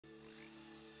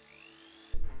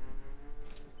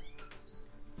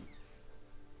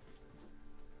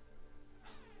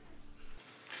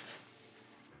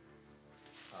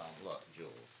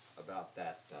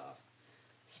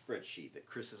spreadsheet that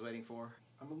Chris is waiting for?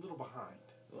 I'm a little behind.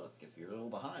 Look, if you're a little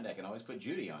behind, I can always put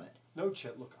Judy on it. No,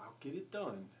 Chet, look, I'll get it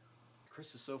done.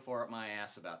 Chris is so far up my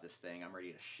ass about this thing, I'm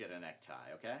ready to shit a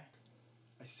necktie, okay?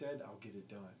 I said I'll get it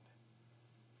done.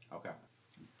 Okay.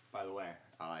 By the way,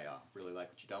 I really like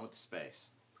what you've done with the space.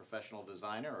 Professional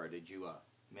designer, or did you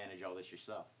manage all this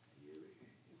yourself?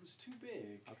 It was too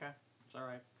big. Okay, it's all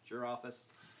right. It's your office.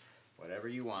 Whatever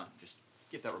you want. Just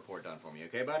get that report done for me,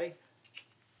 okay, buddy?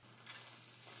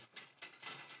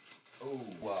 Oh,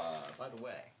 by the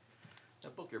way,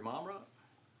 that book your mom wrote,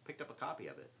 picked up a copy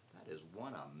of it. That is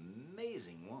one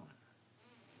amazing woman.